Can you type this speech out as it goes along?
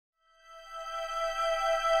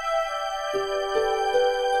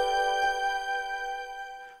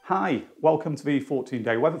Hi, welcome to the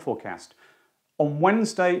 14-day weather forecast. On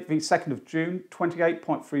Wednesday, the 2nd of June,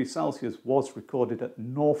 28.3 Celsius was recorded at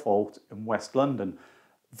Northolt in West London.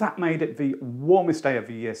 That made it the warmest day of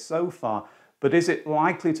the year so far, but is it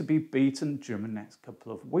likely to be beaten during the next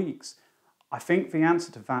couple of weeks? I think the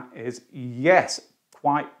answer to that is yes,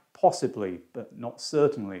 quite possibly, but not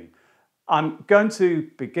certainly. I'm going to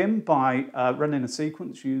begin by running a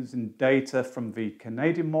sequence using data from the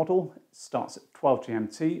Canadian model. It starts at 12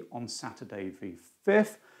 GMT on Saturday the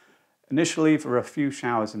 5th. Initially, there are a few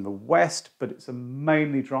showers in the west, but it's a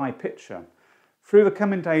mainly dry picture. Through the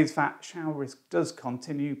coming days, that shower risk does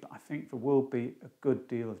continue, but I think there will be a good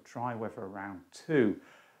deal of dry weather around too.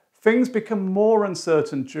 Things become more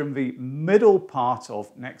uncertain during the middle part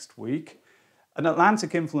of next week. An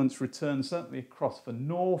Atlantic influence returns certainly across the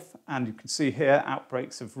north, and you can see here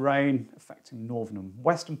outbreaks of rain affecting northern and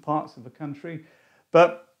western parts of the country.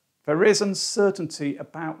 But there is uncertainty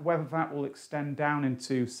about whether that will extend down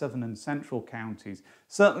into southern and central counties.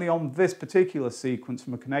 Certainly on this particular sequence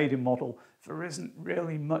from a Canadian model, there isn't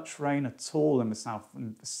really much rain at all in the south,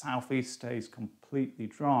 and the southeast stays completely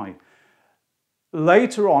dry.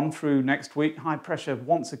 Later on through next week, high pressure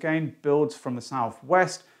once again builds from the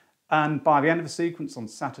southwest. And by the end of the sequence on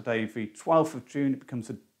Saturday, the 12th of June, it becomes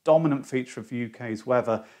a dominant feature of the UK's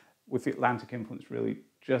weather, with the Atlantic influence really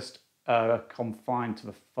just confined to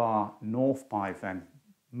the far north by then,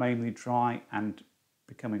 mainly dry and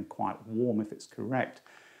becoming quite warm if it's correct.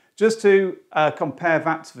 Just to compare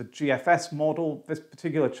that to the GFS model, this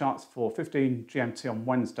particular chart's for 15 GMT on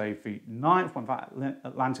Wednesday the 9th, when that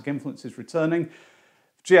Atlantic influence is returning.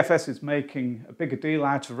 GFS is making a bigger deal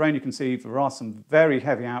out of rain. You can see there are some very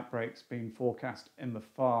heavy outbreaks being forecast in the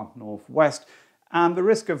far northwest, and the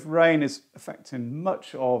risk of rain is affecting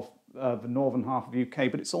much of the northern half of the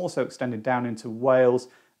UK, but it's also extended down into Wales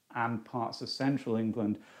and parts of central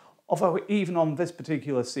England. Although even on this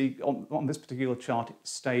particular chart, it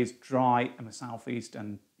stays dry in the southeast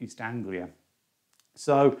and East Anglia.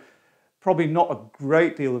 So probably not a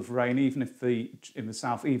great deal of rain, even if in the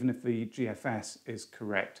south, even if the GFS is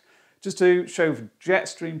correct. Just to show the jet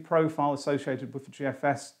stream profile associated with the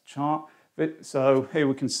GFS chart. So here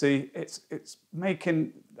we can see it's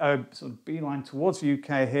making a sort of beeline towards the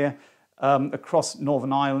UK here, across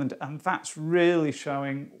Northern Ireland, and that's really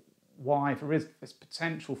showing why there is this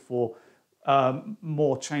potential for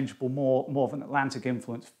more changeable, more of an Atlantic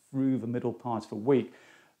influence through the middle part of the week.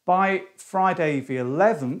 By Friday the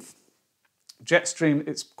 11th, jet stream,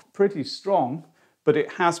 it's pretty strong, but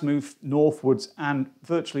it has moved northwards, and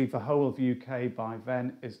virtually the whole of the UK by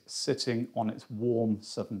then is sitting on its warm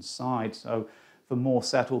southern side. So the more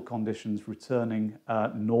settled conditions returning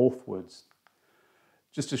northwards.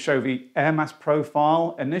 Just to show the air mass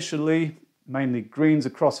profile, initially mainly greens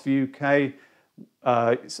across the UK,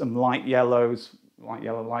 some light yellows,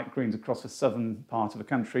 light greens across the southern part of the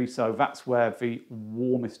country. So that's where the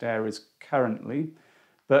warmest air is currently.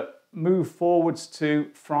 But move forwards to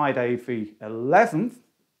Friday the 11th,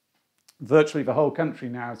 virtually the whole country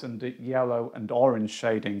now is under yellow and orange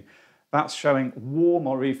shading. That's showing warm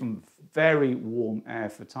or even very warm air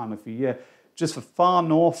for the time of the year. Just for far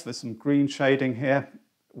north, there's some green shading here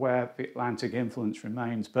where the Atlantic influence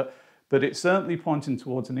remains, but it's certainly pointing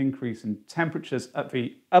towards an increase in temperatures at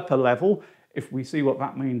the upper level. If we see what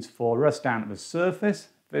that means for us down at the surface,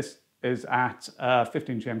 this is at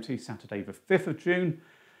 15 GMT Saturday the 5th of June.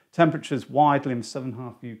 Temperatures widely in the southern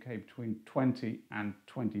half of the UK between 20 and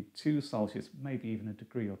 22 Celsius, maybe even a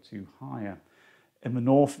degree or two higher. In the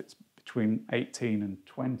north, it's between 18 and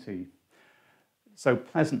 20. So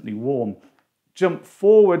pleasantly warm. Jump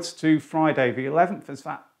forwards to Friday the 11th as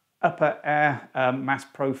that upper air mass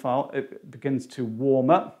profile, it begins to warm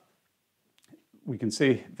up. We can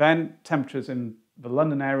see then temperatures in the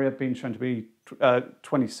London area being shown to be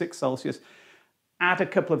 26 Celsius. Add a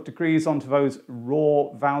couple of degrees onto those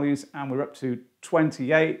raw values and we're up to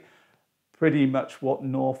 28, pretty much what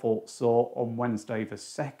Northolt saw on Wednesday the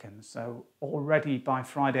 2nd. So already by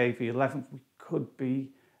Friday the 11th, we could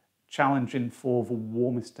be challenging for the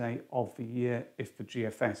warmest day of the year if the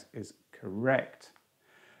GFS is correct.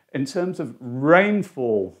 In terms of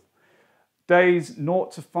rainfall, days 0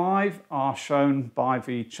 to 5 are shown by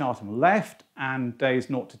the chart on the left and days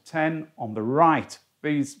 0 to 10 on the right.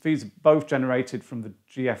 These are both generated from the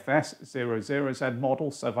GFS 00Z model,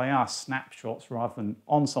 so they are snapshots rather than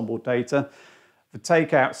ensemble data. The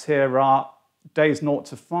takeouts here are days 0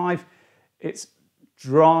 to 5. It's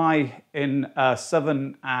dry in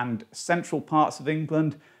southern and central parts of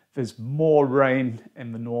England. There's more rain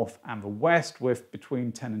in the north and the west with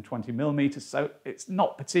between 10 and 20 millimetres, so it's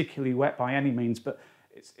not particularly wet by any means, but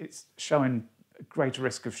it's showing a greater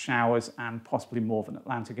risk of showers and possibly more of an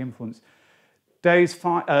Atlantic influence. Days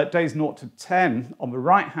 0 to 10 on the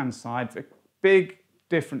right-hand side, the big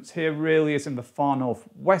difference here really is in the far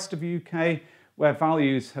northwest of the UK, where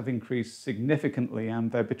values have increased significantly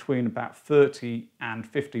and they're between about 30 and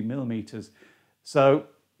 50 millimetres. So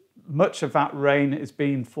much of that rain is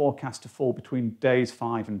being forecast to fall between days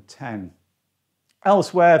 5 and 10.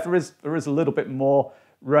 Elsewhere, there is a little bit more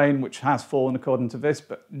rain which has fallen according to this,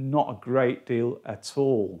 but not a great deal at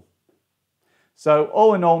all. So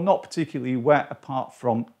all in all, not particularly wet apart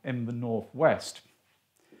from in the northwest.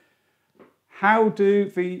 How do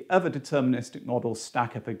the other deterministic models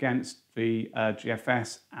stack up against the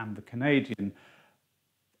GFS and the Canadian?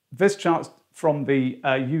 This chart's from the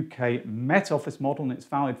UK Met Office model and it's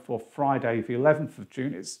valid for Friday the 11th of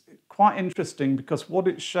June. It's quite interesting because what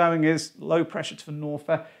it's showing is low pressure to the north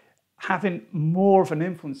having more of an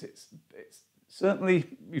influence. It's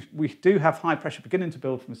certainly, we do have high pressure beginning to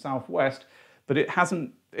build from the southwest, but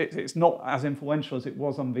it's not as influential as it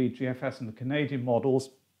was on the GFS and the Canadian models.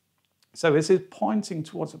 So this is pointing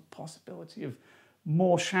towards a possibility of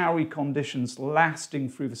more showery conditions lasting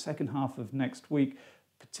through the second half of next week,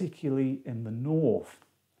 particularly in the north.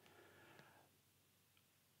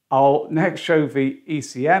 I'll next show the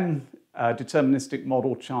ECM deterministic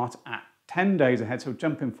model chart at 10 days ahead, so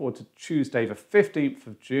jumping forward to Tuesday the 15th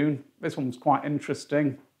of June. This one's quite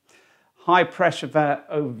interesting. High pressure there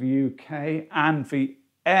over the UK and the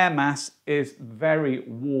air mass is very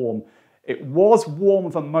warm. It was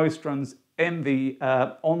warmer than most runs in the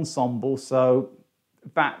ensemble, so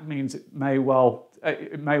that means it may well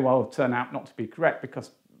turn out not to be correct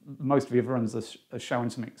because most of the other runs are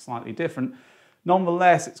showing something slightly different.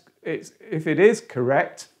 Nonetheless, if it is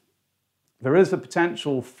correct, there is the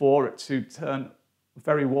potential for it to turn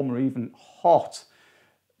very warm or even hot.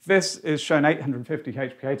 This is showing 850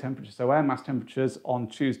 HPA temperatures, so air mass temperatures on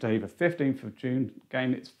Tuesday the 15th of June.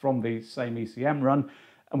 Again, it's from the same ECM run.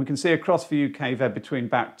 And we can see across the UK they're between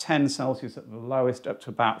about 10 Celsius at the lowest up to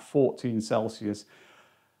about 14 Celsius.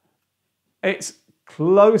 It's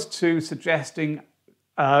close to suggesting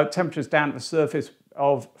temperatures down at the surface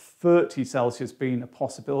of 30 Celsius being a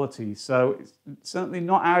possibility. So it's certainly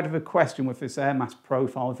not out of the question with this air mass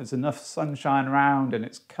profile. If there's enough sunshine around and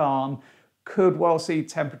it's calm, could well see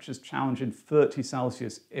temperatures challenging 30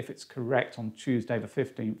 Celsius if it's correct on Tuesday the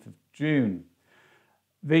 15th of June.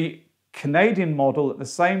 The Canadian model at the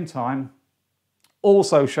same time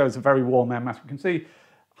also shows a very warm air mass. We can see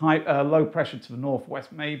low pressure to the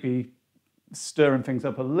northwest may be stirring things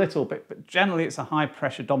up a little bit, but generally it's a high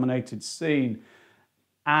pressure dominated scene.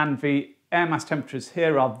 And the air mass temperatures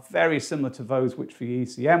here are very similar to those which the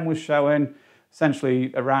ECM was showing,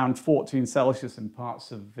 essentially around 14 Celsius in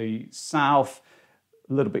parts of the south,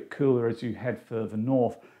 a little bit cooler as you head further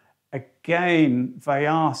north. Again, they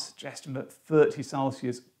are suggesting that 30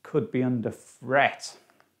 Celsius could be under threat.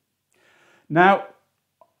 Now,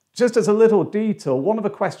 just as a little detail, one of the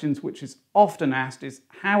questions which is often asked is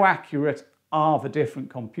how accurate are the different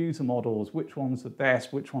computer models? Which ones are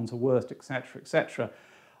best, which ones are worst, etc., etc.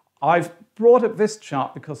 I've brought up this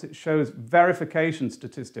chart because it shows verification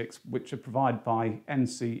statistics which are provided by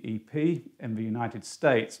NCEP in the United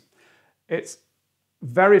States. It's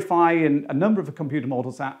verifying a number of the computer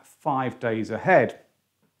models at 5 days ahead.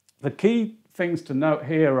 The key things to note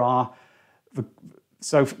here are, for the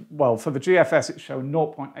GFS it's showing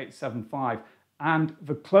 0.875, and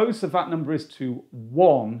the closer that number is to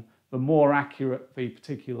 1, the more accurate the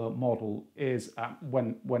particular model is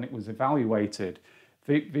when it was evaluated.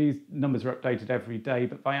 These numbers are updated every day,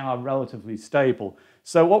 but they are relatively stable.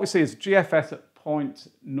 So what we see is GFS at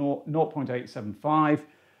 0.875,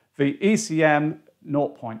 the ECM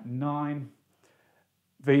 0.9,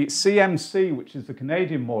 the CMC, which is the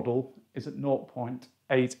Canadian model, is at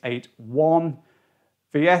 0.881,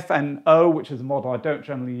 the FNO, which is a model I don't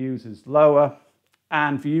generally use, is lower,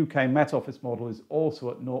 and the UK Met Office model is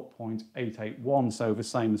also at 0.881, so the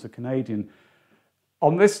same as the Canadian.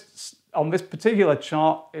 On this particular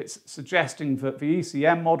chart, it's suggesting that the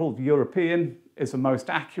ECM model, the European, is the most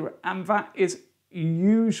accurate, and that is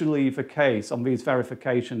usually the case on these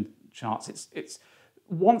verification charts.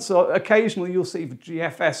 Occasionally you'll see the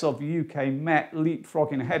GFS of the UK Met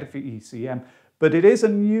leapfrogging ahead of the ECM, but it is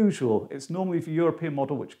unusual. It's normally the European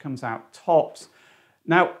model which comes out tops.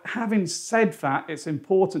 Now, having said that, it's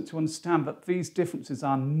important to understand that these differences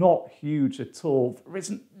are not huge at all. There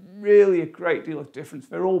isn't really a great deal of difference.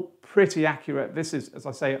 They're all pretty accurate. This is, as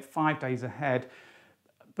I say, at 5 days ahead,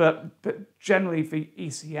 but generally the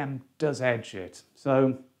ECM does edge it.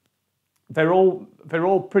 So they're all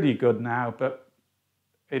pretty good now, but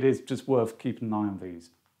it is just worth keeping an eye on these.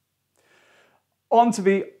 On to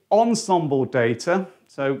the ensemble data.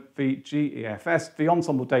 So the GEFS, the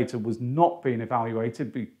ensemble data was not being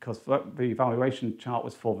evaluated because the evaluation chart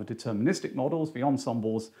was for the deterministic models. The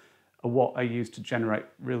ensembles are what are used to generate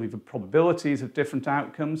really the probabilities of different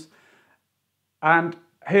outcomes. And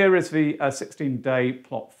here is the 16-day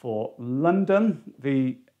plot for London.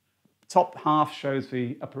 The top half shows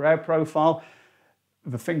the upper air profile.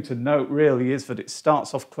 The thing to note really is that it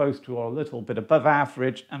starts off close to or a little bit above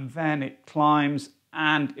average, and then it climbs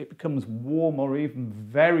and it becomes warm or even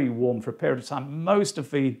very warm for a period of time. Most of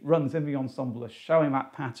the runs in the ensemble are showing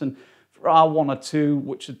that pattern. There are one or two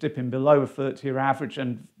which are dipping below a 30-year average,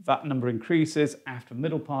 and that number increases after the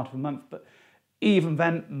middle part of the month. But even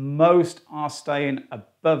then, most are staying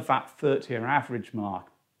above that 30-year average mark.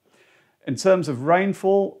 In terms of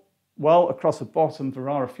rainfall, well, across the bottom, there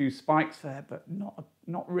are a few spikes there, but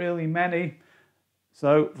not really many.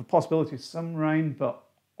 So the possibility of some rain, but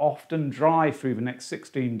often dry through the next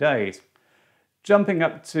 16 days. Jumping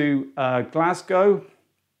up to Glasgow,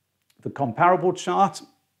 the comparable chart,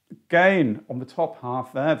 again, on the top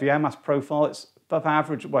half there, the air mass profile, it's above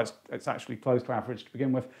average. Well, it's actually close to average to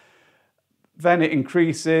begin with. Then it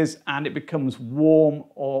increases and it becomes warm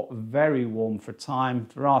or very warm for a time.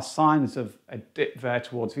 There are signs of a dip there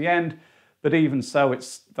towards the end, but even so,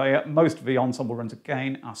 most of the ensemble runs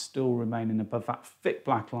again are still remaining above that thick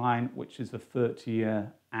black line, which is the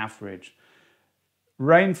 30-year average.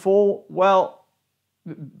 Rainfall, well,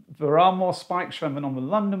 there are more spikes shown than on the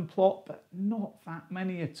London plot, but not that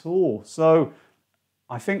many at all. So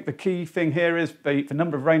I think the key thing here is the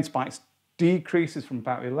number of rain spikes decreases from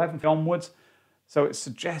about the 11th onwards. So it's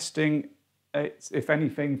suggesting, if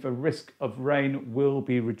anything, the risk of rain will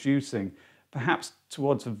be reducing. Perhaps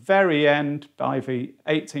towards the very end, by the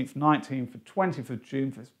 18th, 19th, and 20th of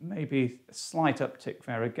June, there's maybe a slight uptick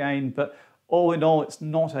there again. But all in all, it's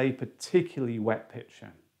not a particularly wet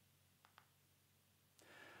picture.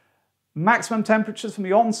 Maximum temperatures from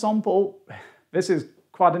the ensemble. This is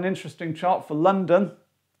quite an interesting chart for London.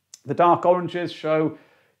 The dark oranges show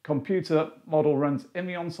computer model runs in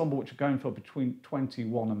the ensemble, which are going for between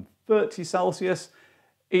 21 and 30 Celsius.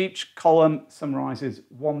 Each column summarises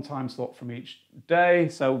one time slot from each day.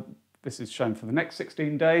 So this is shown for the next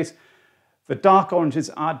 16 days. The dark oranges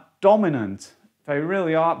are dominant. They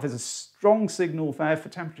really are. There's a strong signal there for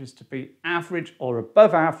temperatures to be average or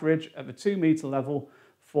above average at the 2 metre level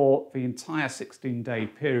for the entire 16-day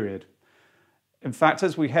period. In fact,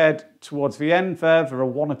 as we head towards the end there are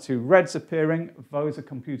one or two reds appearing. Those are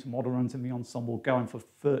computer model runs in the ensemble going for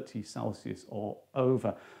 30 Celsius or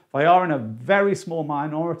over. They are in a very small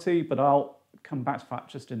minority, but I'll come back to that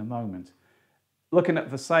just in a moment. Looking at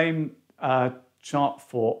the same chart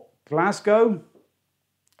for Glasgow,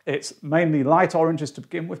 it's mainly light oranges to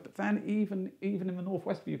begin with, but then even in the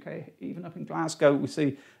northwest of the UK, even up in Glasgow, we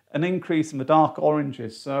see an increase in the dark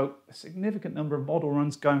oranges. So a significant number of model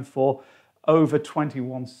runs going for over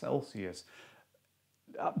 21 Celsius.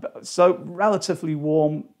 So relatively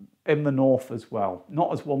warm in the north as well.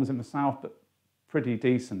 Not as warm as in the south, but pretty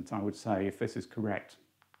decent, I would say, if this is correct.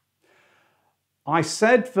 I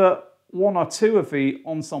said that one or two of the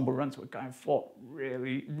ensemble runs were going for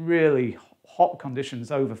really, really hot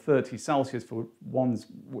conditions over 30 Celsius for ones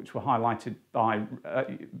which were highlighted by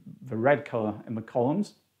the red colour in the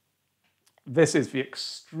columns. This is the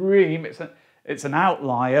extreme. It's an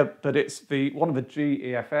outlier, but it's one of the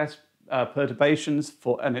GEFS perturbations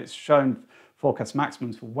and it's shown forecast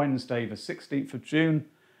maximums for Wednesday, the 16th of June.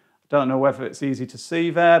 I don't know whether it's easy to see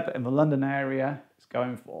there, but in the London area, it's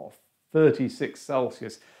going for 36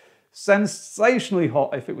 Celsius. Sensationally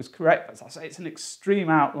hot if it was correct. As I say, it's an extreme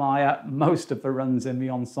outlier. Most of the runs in the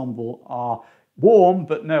ensemble are warm,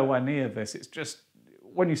 but nowhere near this. It's just,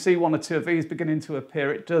 when you see one or two of these beginning to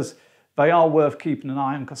appear, they are worth keeping an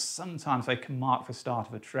eye on because sometimes they can mark the start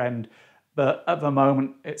of a trend. But at the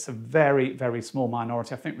moment, it's a very, very small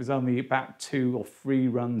minority. I think there's only about 2 or 3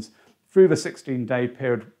 runs through the 16-day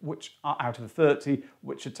period, which are out of the 30,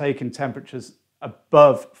 which are taking temperatures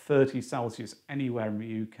above 30 Celsius anywhere in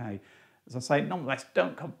the UK. As I say, nonetheless,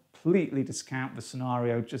 don't completely discount the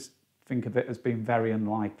scenario. Just think of it as being very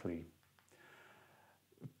unlikely.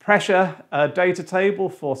 Pressure data table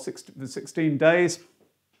for the 16 days.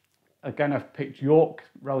 Again, I've picked York,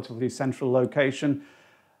 relatively central location.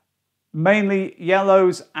 Mainly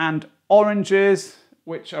yellows and oranges,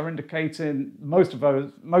 which are indicating most of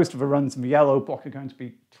the runs in the yellow block are going to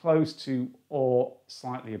be close to or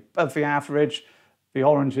slightly above the average. The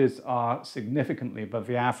oranges are significantly above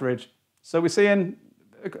the average. So we're seeing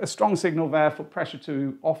a strong signal there for pressure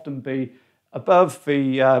to often be above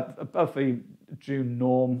the June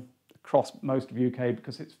norm across most of the UK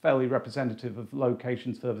because it's fairly representative of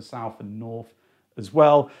locations further south and north as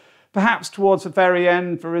well. Perhaps towards the very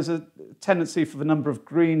end, there is a tendency for the number of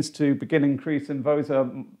greens to begin increasing. Those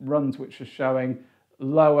are runs which are showing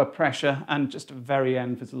lower pressure, and just at the very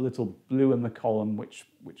end, there's a little blue in the column, which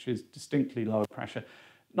is distinctly lower pressure.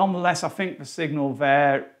 Nonetheless, I think the signal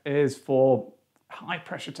there is for high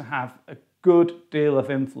pressure to have a good deal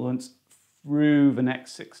of influence through the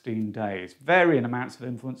next 16 days. Varying amounts of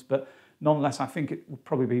influence, but nonetheless, I think it will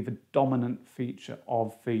probably be the dominant feature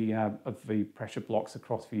of the pressure blocks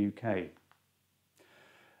across the UK.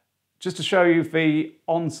 Just to show you the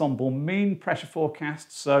ensemble mean pressure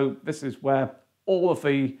forecast. So this is where all of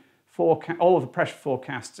the pressure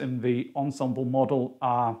forecasts in the ensemble model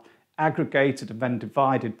are aggregated and then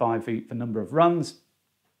divided by the number of runs.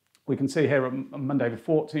 We can see here on Monday the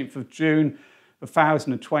 14th of June, the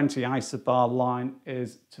 1020 isobar line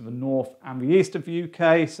is to the north and the east of the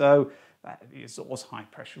UK, so that is always high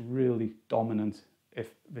pressure really dominant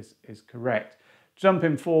if this is correct.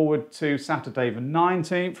 Jumping forward to Saturday the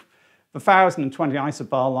 19th, the 1020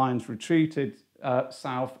 isobar lines retreated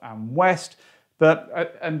south and west,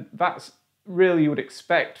 and that's really, you would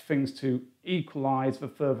expect things to equalise the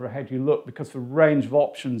further ahead you look because the range of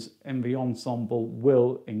options in the ensemble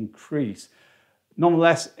will increase.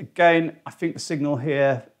 Nonetheless, again, I think the signal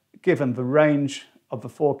here, given the range of the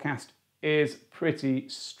forecast, is pretty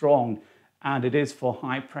strong, and it is for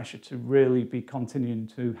high pressure to really be continuing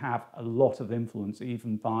to have a lot of influence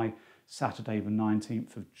even by Saturday the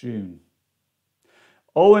 19th of June.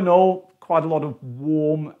 All in all, quite a lot of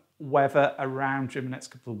warm weather around during the next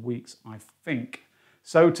couple of weeks, I think.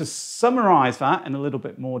 So to summarise that in a little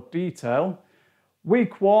bit more detail,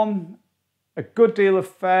 week one, a good deal of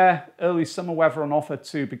fair early summer weather on offer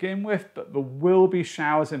to begin with, but there will be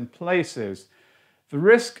showers in places. The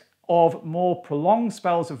risk of more prolonged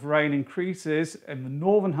spells of rain increases in the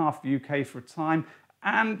northern half of the UK for a time,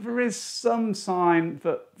 and there is some sign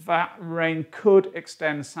that that rain could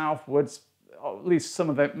extend southwards. At least some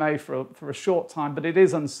of it may for a short time, but it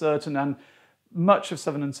is uncertain, and much of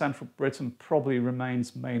southern and central Britain probably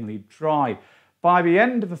remains mainly dry. By the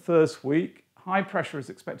end of the first week, high pressure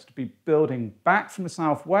is expected to be building back from the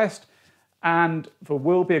southwest, and there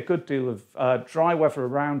will be a good deal of dry weather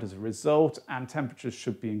around as a result, and temperatures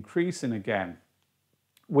should be increasing again.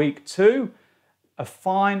 Week two, a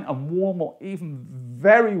fine and warm or even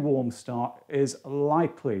very warm start is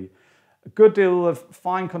likely. A good deal of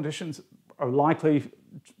fine conditions are likely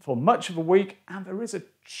for much of a week, and there is a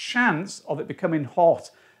chance of it becoming hot.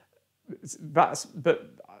 But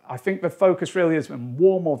I think the focus really is on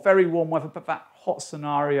warm or very warm weather, but that hot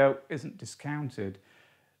scenario isn't discounted.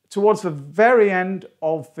 Towards the very end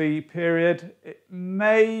of the period, it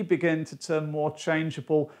may begin to turn more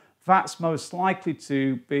changeable. That's most likely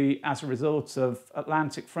to be as a result of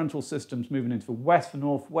Atlantic frontal systems moving into the west, the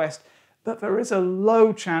northwest, but there is a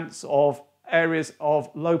low chance of areas of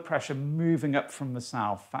low pressure moving up from the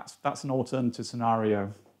south. That's an alternative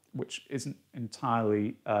scenario which isn't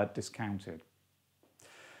entirely discounted.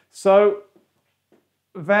 So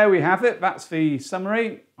there we have it. That's the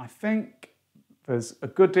summary. I think there's a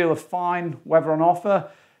good deal of fine weather on offer.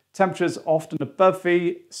 Temperatures often above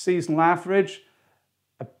the seasonal average.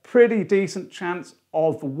 A pretty decent chance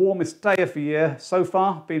of the warmest day of the year so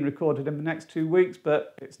far being recorded in the next 2 weeks,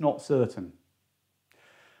 but it's not certain.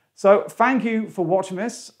 So thank you for watching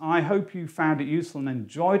this. I hope you found it useful and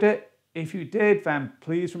enjoyed it. If you did, then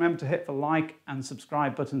please remember to hit the like and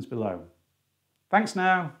subscribe buttons below. Thanks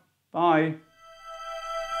now. Bye.